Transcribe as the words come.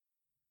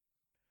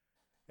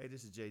Hey,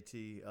 this is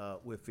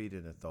JT. We're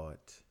Feeding the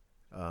Thought.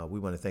 We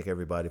want to thank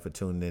everybody for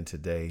tuning in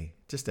today,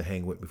 just to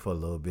hang with me for a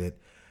little bit.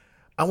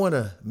 I want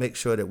to make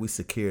sure that we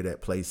secure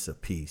that place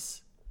of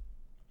peace.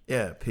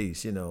 Yeah,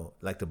 peace,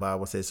 like the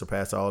Bible says,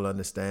 surpass all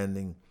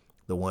understanding,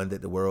 the one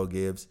that the world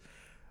gives.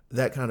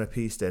 That kind of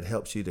peace that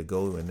helps you to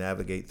go and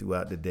navigate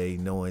throughout the day,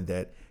 knowing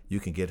that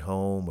you can get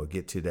home or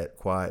get to that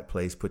quiet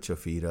place, put your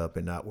feet up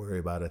and not worry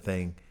about a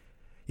thing.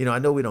 I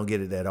know we don't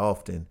get it that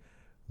often,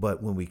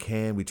 but when we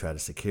can, we try to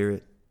secure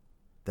it.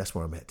 That's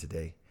where I'm at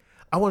today.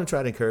 I want to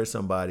try to encourage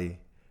somebody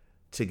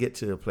to get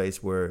to a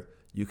place where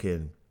you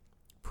can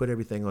put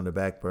everything on the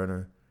back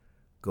burner,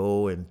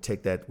 go and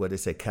take that, what they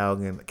say,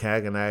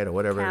 Calgonite or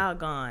whatever.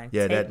 Calgon.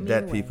 Yeah, Take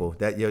that me people.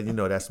 That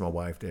that's my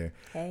wife there.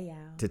 Hey,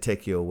 y'all. To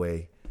take you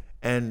away.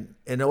 And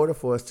in order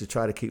for us to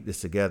try to keep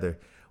this together,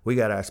 we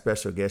got our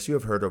special guest. You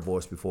have heard her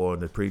voice before on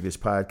the previous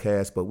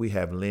podcast, but we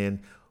have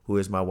Lynn, who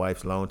is my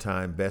wife's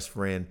longtime best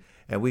friend.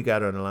 And we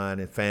got her on the line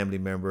and family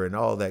member and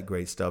all that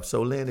great stuff.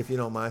 So, Lynn, if you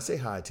don't mind, say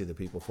hi to the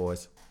people for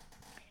us.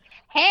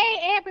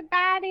 Hey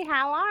everybody,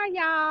 how are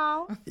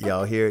y'all?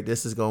 Y'all hear it?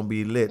 This is going to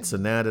be lit. So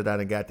now that I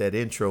done got that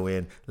intro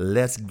in,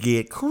 let's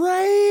get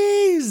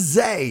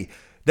crazy.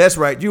 That's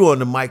right. You on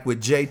the mic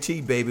with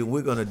JT, baby.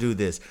 We're going to do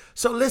this.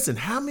 So listen,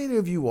 how many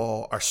of you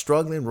all are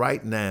struggling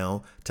right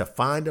now to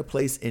find a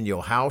place in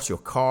your house, your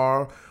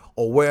car,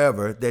 or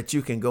wherever that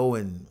you can go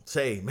and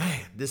say,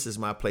 man, this is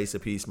my place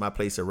of peace, my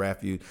place of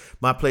refuge,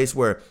 my place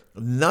where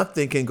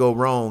nothing can go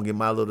wrong in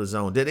my little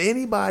zone? Did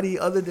anybody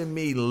other than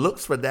me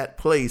looks for that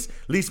place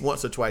at least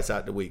once or twice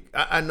out the week?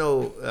 I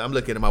know I'm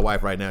looking at my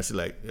wife right now. She's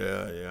like,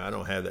 yeah, I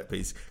don't have that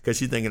peace because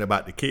she's thinking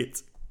about the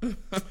kids.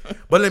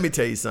 But let me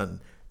tell you something.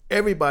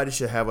 Everybody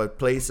should have a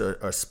place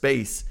or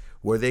space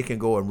where they can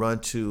go and run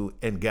to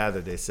and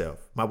gather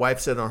themselves. My wife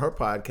said on her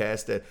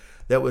podcast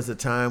that was a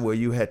time where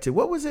you had to,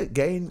 what was it,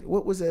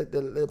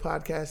 the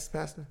podcast,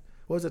 Pastor?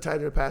 What was the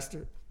title of the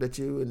pastor that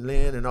you and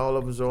Lynn and all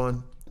of us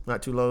on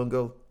not too long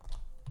ago?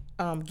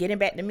 Getting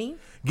Back to Me?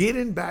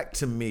 Getting Back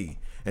to Me.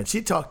 And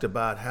she talked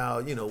about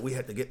how, we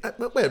had to get,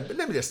 wait,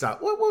 let me just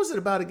stop. What was it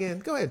about again?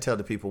 Go ahead and tell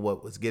the people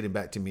what was Getting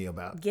Back to Me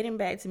about. Getting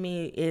Back to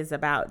Me is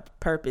about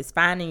purpose,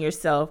 finding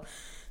yourself.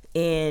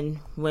 And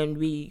when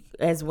we,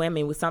 as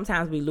women,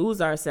 sometimes we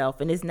lose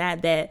ourselves, and it's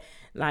not that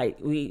like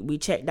we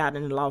checked out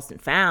and lost and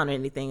found or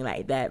anything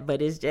like that,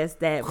 but it's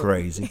just that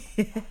crazy.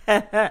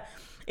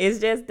 It's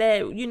just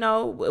that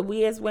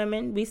we as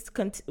women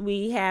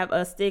we have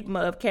a stigma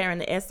of carrying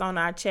the S on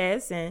our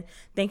chest and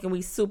thinking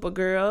we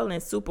Supergirl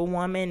and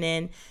Superwoman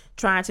and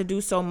trying to do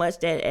so much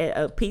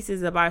that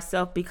pieces of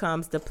ourself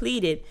becomes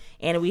depleted,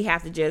 and we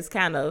have to just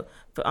kind of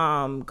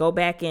go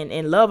back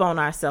and love on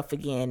ourselves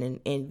again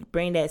and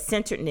bring that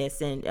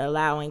centeredness and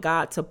allowing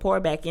God to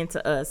pour back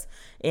into us,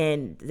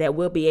 and that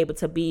we'll be able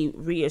to be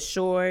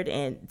reassured,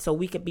 and so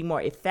we can be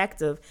more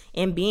effective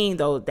in being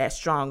that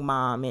strong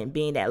mom and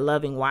being that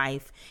loving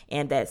wife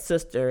and that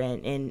sister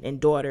and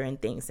daughter and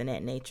things in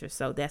that nature.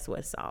 So that's what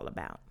it's all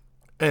about.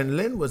 And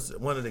Lynn was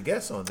one of the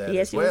guests on that.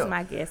 Yes, as well. She was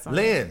my guest on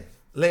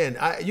Lynn,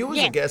 you was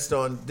a guest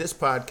on this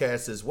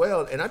podcast as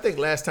well, and I think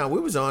last time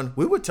we was on,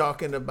 we were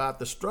talking about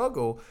the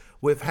struggle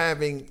with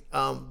having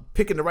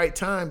picking the right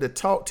time to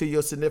talk to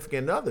your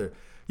significant other.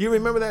 You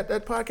remember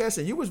that podcast,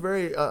 and you was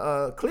very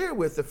clear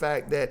with the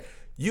fact that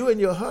you and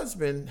your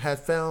husband had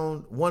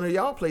found one of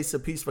y'all place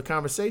of peace for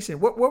conversation.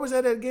 What was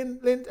that again,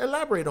 Lynn?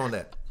 Elaborate on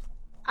that.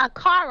 A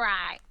car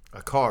ride.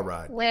 A car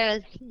ride. Where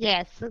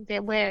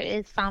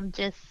it's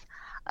just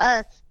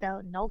us,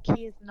 though, no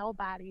kids,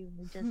 nobody,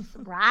 we just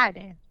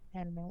riding.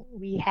 And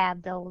we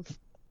have those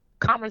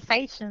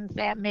conversations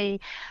that may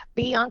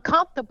be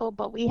uncomfortable,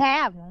 but we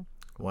have them.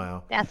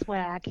 Wow. That's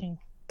where I can.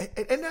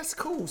 And that's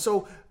cool.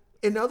 So,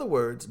 in other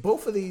words,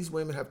 both of these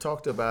women have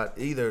talked about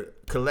either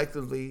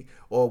collectively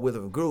or with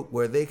a group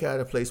where they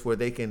got a place where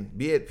they can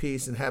be at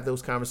peace and have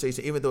those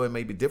conversations, even though it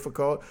may be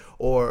difficult,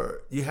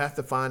 or you have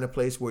to find a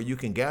place where you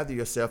can gather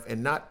yourself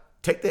and not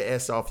take the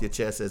S off your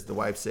chest, as the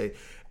wife say,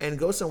 and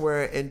go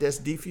somewhere and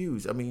just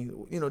defuse. I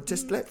mean,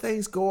 just let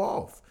things go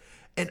off.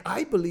 And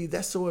I believe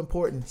that's so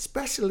important,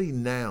 especially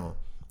now,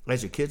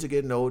 as your kids are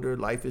getting older,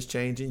 life is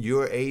changing,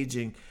 you're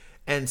aging,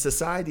 and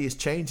society is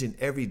changing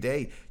every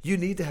day. You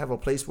need to have a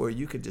place where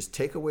you can just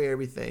take away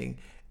everything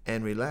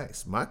and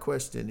relax. My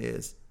question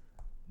is,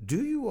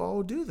 do you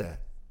all do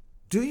that?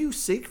 Do you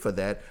seek for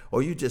that,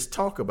 or you just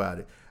talk about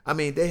it? I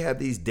mean, they have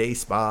these day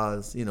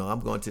spas. I'm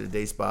going to the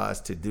day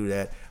spas to do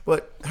that.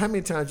 But how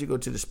many times you go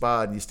to the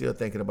spa and you're still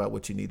thinking about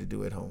what you need to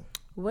do at home?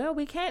 Well,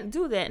 we can't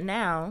do that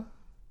now.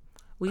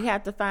 We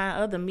have to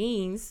find other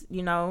means,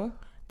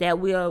 that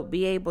we'll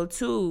be able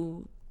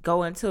to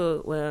go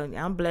into. Well,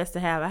 I'm blessed to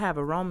I have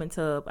a Roman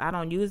tub. I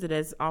don't use it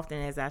as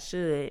often as I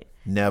should.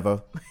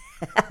 Never.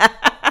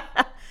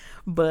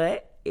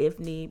 But if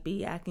need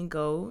be, I can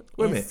go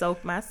and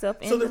soak myself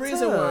in the tub. So the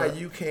reason why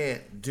you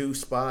can't do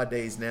spa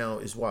days now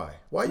is why?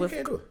 Why you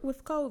can't do it?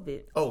 With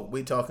COVID. Oh,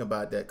 we talking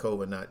about that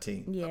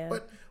COVID-19. Yeah.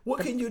 But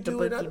what can you do?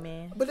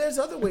 But there's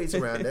other ways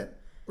around that.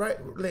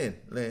 Right,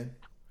 Lynn,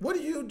 what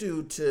do you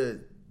do to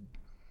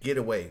get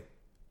away?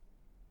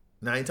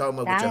 Now I ain't talking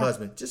about with your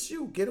husband. Just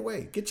you. Get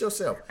away. Get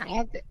yourself. I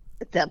have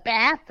the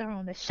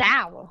bathroom, the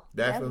shower.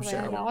 Bathroom, That's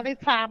shower. the only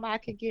time I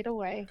could get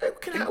away.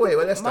 Wait,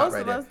 let's stop Most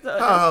right of there. us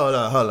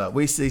do. Hold up.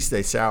 We see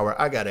say shower.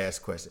 I got to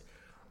ask a question.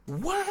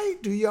 Why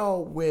do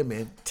y'all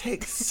women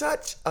take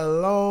such a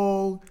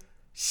long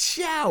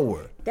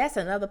shower? That's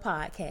another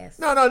podcast.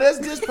 No, that's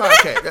this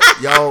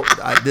podcast. Y'all,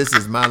 this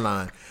is my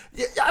line.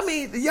 I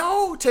mean,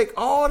 y'all take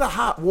all the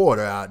hot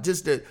water out,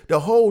 just the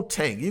whole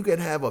tank. You can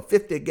have a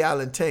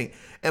 50-gallon tank,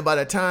 and by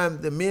the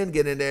time the men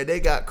get in there, they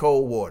got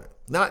cold water.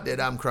 Not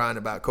that I'm crying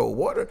about cold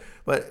water,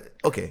 but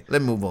okay,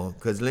 let's move on.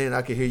 Because, Lynn,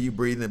 I can hear you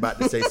breathing, about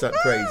to say something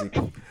crazy.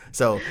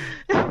 So,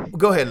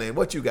 go ahead, Lynn.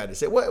 What you got to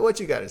say? What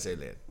you got to say,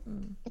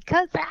 Lynn?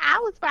 Because I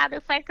was about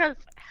to say, because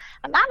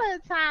a lot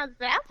of the times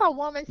that's a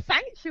woman's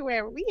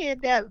sanctuary. We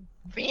end up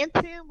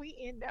venting, we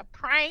end up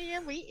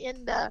praying, we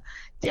end up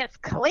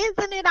just cleansing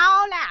it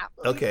all out.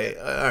 Okay,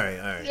 all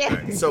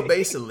right. So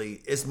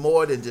basically, it's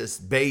more than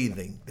just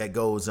bathing that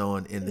goes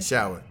on in the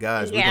shower.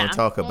 Guys, we're going to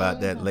talk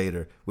about that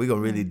later. We're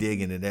going to really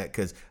dig into that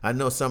because I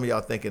know some of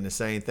y'all thinking the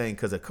same thing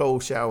because a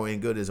cold shower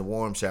ain't good as a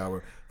warm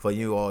shower for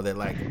you all that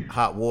like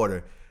hot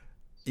water.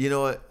 You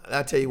know what?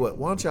 I tell you what,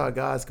 why don't y'all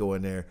guys go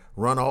in there,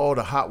 run all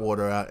the hot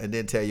water out, and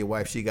then tell your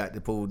wife she got the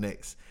pool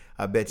next.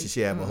 I bet you she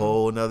have a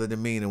whole nother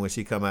demeanor when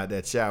she come out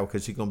that shower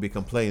because she's going to be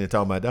complaining,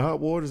 talking about the hot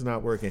water's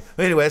not working.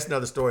 But anyway, that's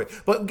another story.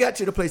 But we got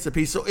you to place of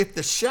peace. So if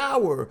the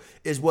shower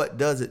is what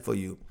does it for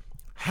you,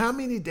 how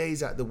many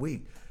days out the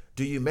week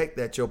do you make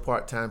that your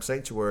part-time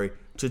sanctuary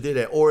to do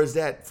that? Or is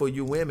that for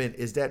you women,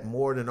 is that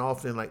more than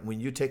often like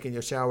when you're taking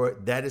your shower,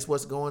 that is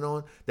what's going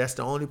on? That's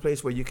the only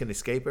place where you can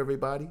escape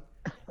everybody?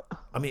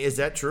 I mean, is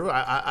that true?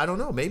 I don't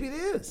know. Maybe it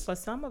is. For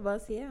some of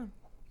us, yeah.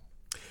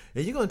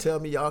 And you're going to tell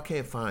me y'all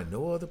can't find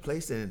no other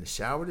place than in the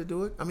shower to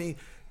do it? I mean,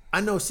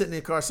 I know sitting in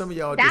the car, some of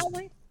y'all just...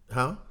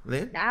 Huh,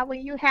 Lynn? Not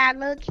when you had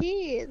little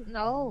kids,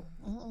 no.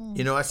 Mm-mm.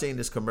 You know, I seen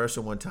this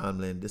commercial one time,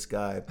 Lynn. This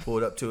guy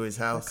pulled up to his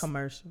house.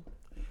 Commercial.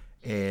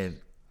 And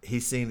he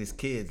seen his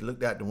kids,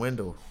 looked out the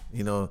window,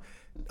 you know,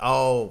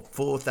 all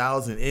full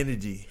 1,000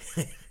 energy.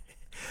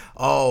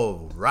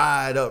 all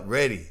ride up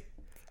ready.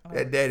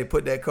 That daddy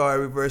put that car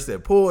in reverse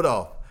and pulled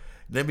off.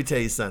 Let me tell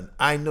you something.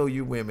 I know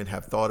you women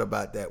have thought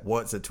about that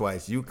once or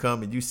twice. You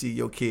come and you see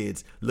your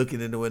kids looking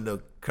in the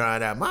window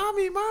crying out,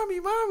 "Mommy, mommy,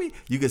 mommy."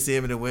 You can see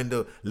them in the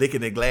window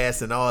licking the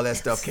glass and all that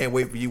stuff. Can't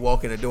wait for you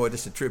walk in the door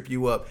just to trip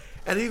you up.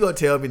 And you're going to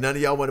tell me none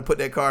of y'all want to put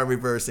that car in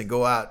reverse and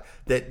go out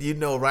that you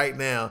know right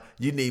now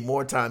you need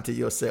more time to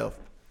yourself.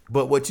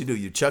 But what you do,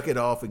 you chuck it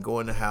off and go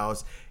in the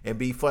house and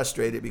be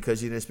frustrated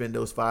because you didn't spend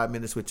those 5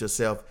 minutes with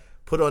yourself.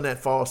 Put on that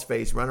false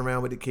face, run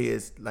around with the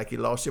kids like you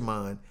lost your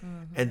mind.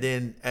 Mm-hmm. And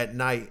then at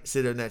night,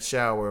 sit in that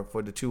shower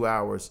for the 2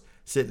 hours,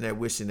 sitting there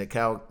wishing that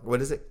Calgon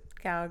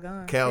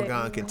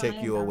can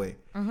take you away.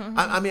 Mm-hmm.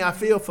 I mean, I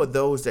feel for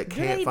those that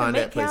can't find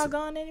that place. Do they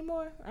even make Calgon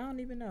anymore? I don't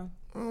even know.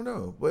 I don't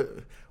know. But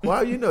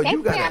why you know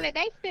you got it.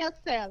 They still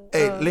sell it.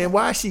 Hey, Lynn,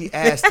 why is she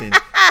asking?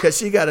 Because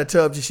she got a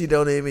tub that she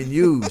don't even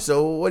use.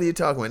 So what are you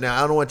talking about?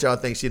 Now, I don't want y'all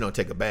to think she don't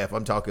take a bath.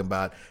 I'm talking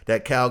about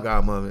that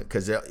Calgon moment.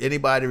 Because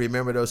anybody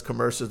remember those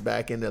commercials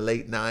back in the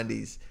late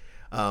 90s?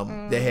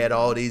 They had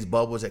all these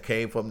bubbles that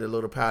came from the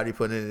little powder you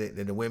put in it.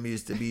 And the women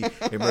used to be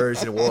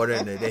immersed in water.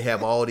 And they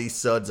have all these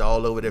suds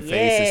all over their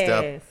face and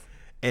stuff.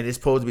 And it's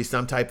supposed to be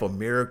some type of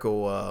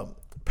miracle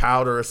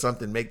powder or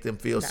something, make them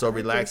feel so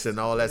relaxed and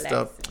all that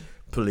stuff.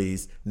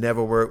 Please,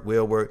 never work,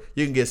 will work.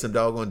 You can get some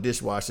doggone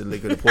dishwasher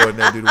liquid and pour it in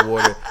there, do the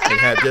water, and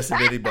have just as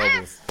many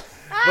bubbles.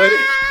 But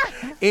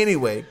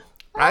anyway,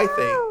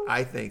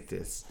 I think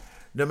this.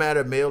 No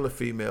matter male or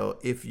female,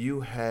 if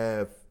you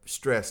have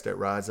stress that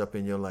rises up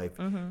in your life,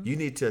 you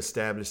need to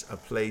establish a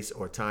place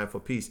or time for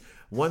peace.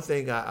 One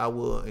thing I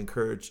will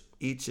encourage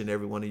each and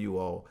every one of you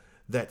all,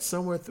 that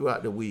somewhere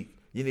throughout the week,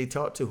 you need to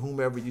talk to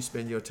whomever you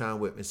spend your time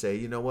with and say,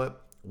 you know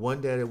what?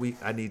 One day a week,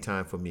 I need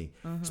time for me.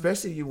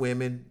 Especially you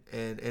women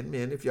and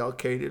men, if y'all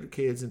care to the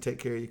kids and take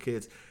care of your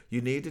kids,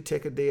 you need to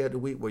take a day of the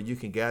week where you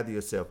can gather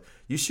yourself.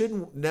 You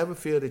shouldn't never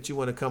feel that you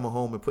want to come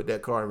home and put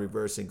that car in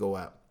reverse and go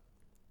out.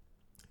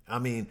 I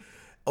mean,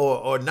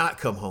 or not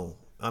come home.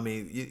 I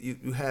mean,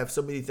 you have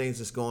so many things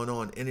that's going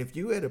on. And if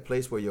you're at a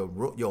place where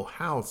your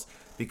house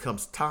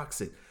becomes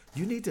toxic,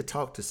 you need to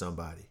talk to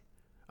somebody.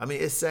 I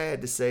mean, it's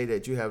sad to say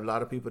that you have a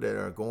lot of people that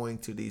are going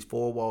to these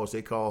four walls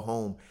they call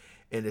home,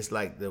 and it's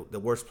like the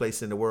worst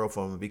place in the world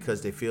for them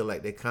because they feel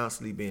like they're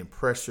constantly being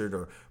pressured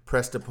or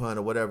pressed upon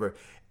or whatever.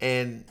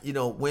 And, you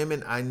know,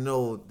 women, I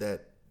know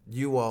that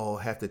you all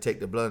have to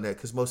take the blunt of that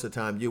because most of the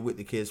time you're with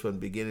the kids from the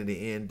beginning to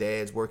end,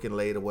 dad's working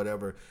late or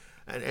whatever.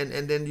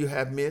 And then you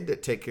have men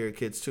that take care of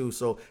kids too.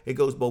 So it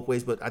goes both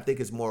ways, but I think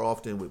it's more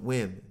often with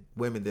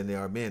women than there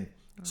are men.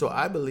 So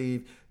I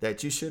believe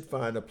that you should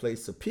find a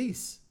place of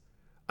peace.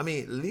 I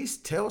mean, at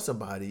least tell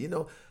somebody, you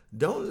know,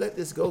 don't let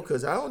this go,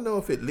 because I don't know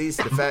if it leads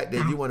to the fact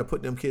that you want to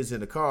put them kids in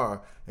the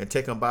car and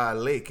take them by a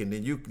lake and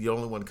then you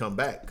only want to come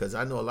back, because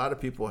I know a lot of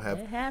people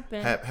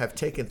have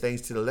taken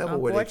things to the level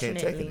where they can't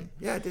take it.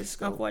 Yeah, this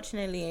go.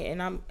 Unfortunately,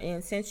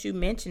 and since you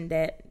mentioned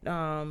that,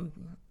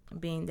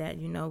 being that,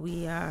 you know,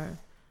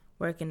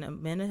 work in the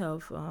mental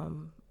health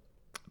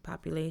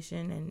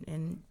population,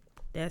 and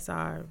that's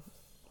our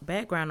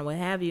background or what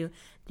have you.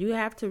 You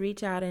have to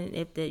reach out, and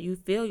if that you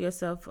feel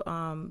yourself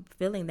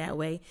feeling that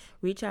way,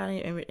 reach out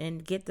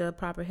and get the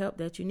proper help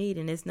that you need.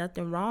 And there's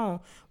nothing wrong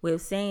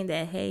with saying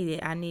that, hey,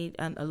 I need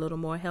a little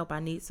more help.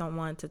 I need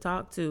someone to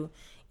talk to,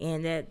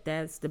 and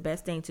that's the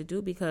best thing to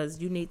do,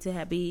 because you need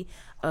to be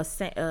a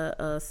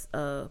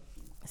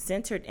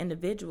centered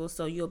individual,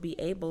 so you'll be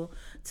able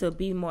to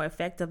be more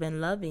effective and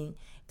loving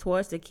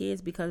towards the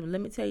kids. Because let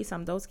me tell you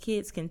something, those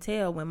kids can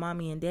tell when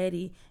mommy and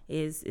daddy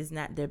is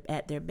not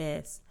at their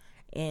best.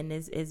 And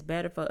it's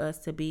better for us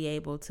to be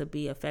able to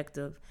be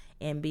effective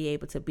and be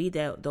able to be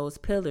those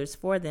pillars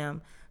for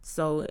them.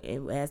 So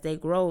as they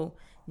grow,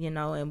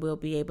 and we'll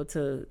be able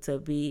to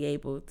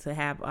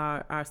have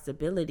our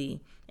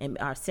stability and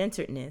our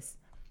centeredness.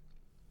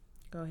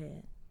 Go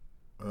ahead.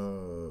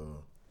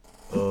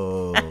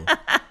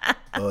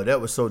 Oh, that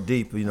was so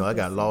deep. I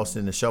got lost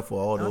in the shuffle,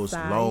 all those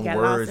long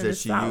words that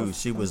she used.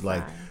 She was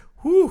like,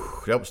 whew,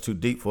 that was too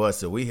deep for us.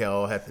 So we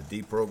all have to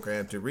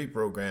deprogram to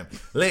reprogram.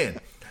 Lynn,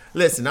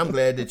 listen, I'm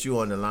glad that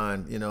you're on the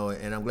line,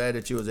 and I'm glad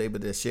that you was able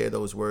to share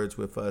those words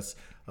with us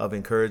of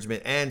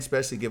encouragement, and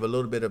especially give a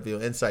little bit of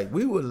your insight.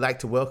 We would like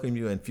to welcome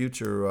you in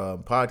future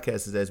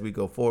podcasts as we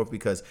go forward,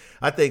 because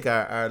I think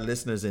our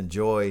listeners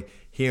enjoy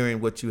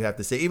hearing what you have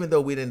to say, even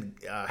though we didn't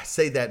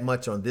say that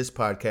much on this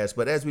podcast.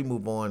 But as we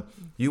move on,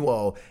 you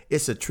all,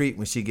 it's a treat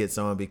when she gets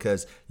on,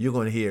 because you're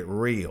going to hear it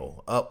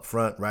real, up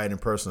front, right,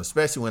 and personal,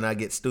 especially when I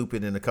get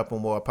stupid in a couple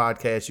more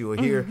podcasts you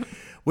will hear.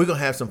 We're going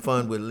to have some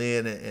fun with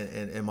Lynn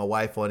and my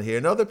wife on here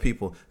and other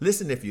people.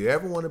 Listen, if you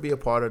ever want to be a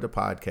part of the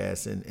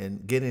podcast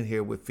and get in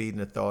here with Feeding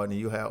the Thought, and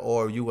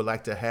you would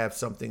like to have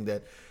something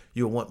that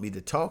you want me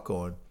to talk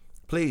on,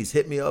 please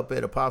hit me up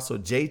at Apostle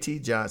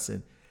JT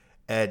Johnson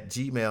at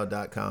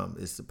gmail.com.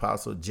 It's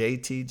Apostle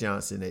JT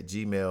Johnson at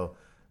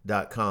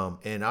gmail.com.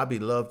 And I'll be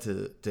love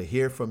to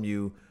hear from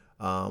you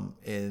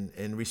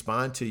and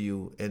respond to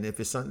you. And if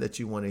it's something that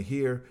you want to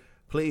hear,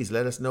 please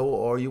let us know,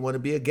 or you want to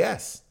be a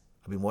guest.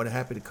 I'll be more than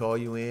happy to call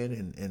you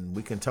in and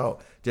we can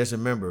talk. Just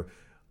remember,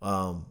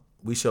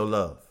 we show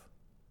love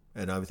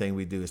and everything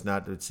we do. It's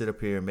not to sit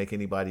up here and make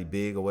anybody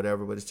big or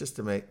whatever, but it's just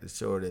to make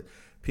sure that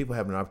people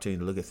have an opportunity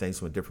to look at things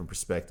from a different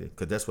perspective,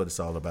 because that's what it's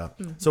all about.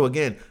 Mm-hmm. So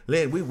again,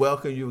 Lynn, we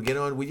welcome you. Get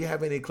on. Will you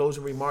have any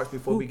closing remarks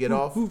before we get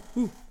off?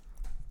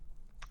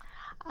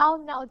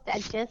 Oh, no,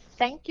 just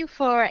thank you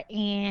for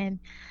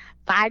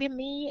inviting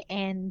me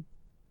and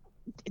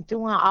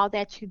doing all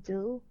that you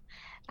do.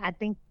 I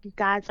think you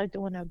guys are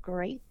doing a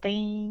great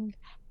thing,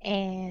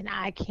 and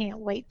I can't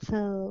wait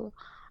to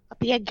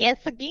be a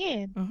guest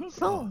again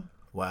soon.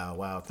 Oh,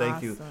 wow.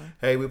 Thank you.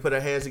 Hey, we put our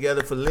hands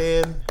together for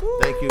Lynn. Woo.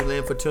 Thank you,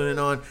 Lynn, for tuning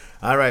on.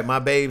 All right, my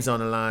babe's on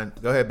the line.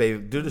 Go ahead,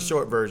 babe. Do the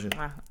short version.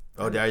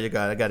 Oh, there you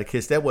go. I got a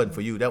kiss. That wasn't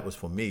for you. That was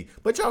for me.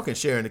 But y'all can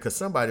share it, because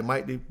somebody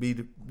might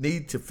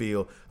need to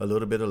feel a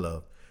little bit of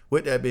love.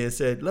 With that being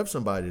said, love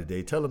somebody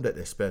today. Tell them that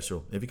they're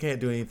special. If you can't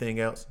do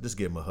anything else, just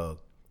give them a hug.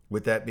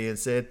 With that being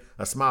said,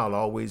 a smile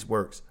always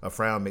works. A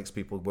frown makes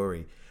people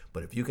worry.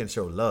 But if you can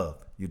show love,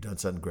 you've done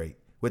something great.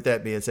 With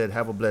that being said,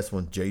 have a blessed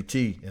one.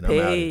 JT, and I'm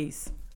out. Peace.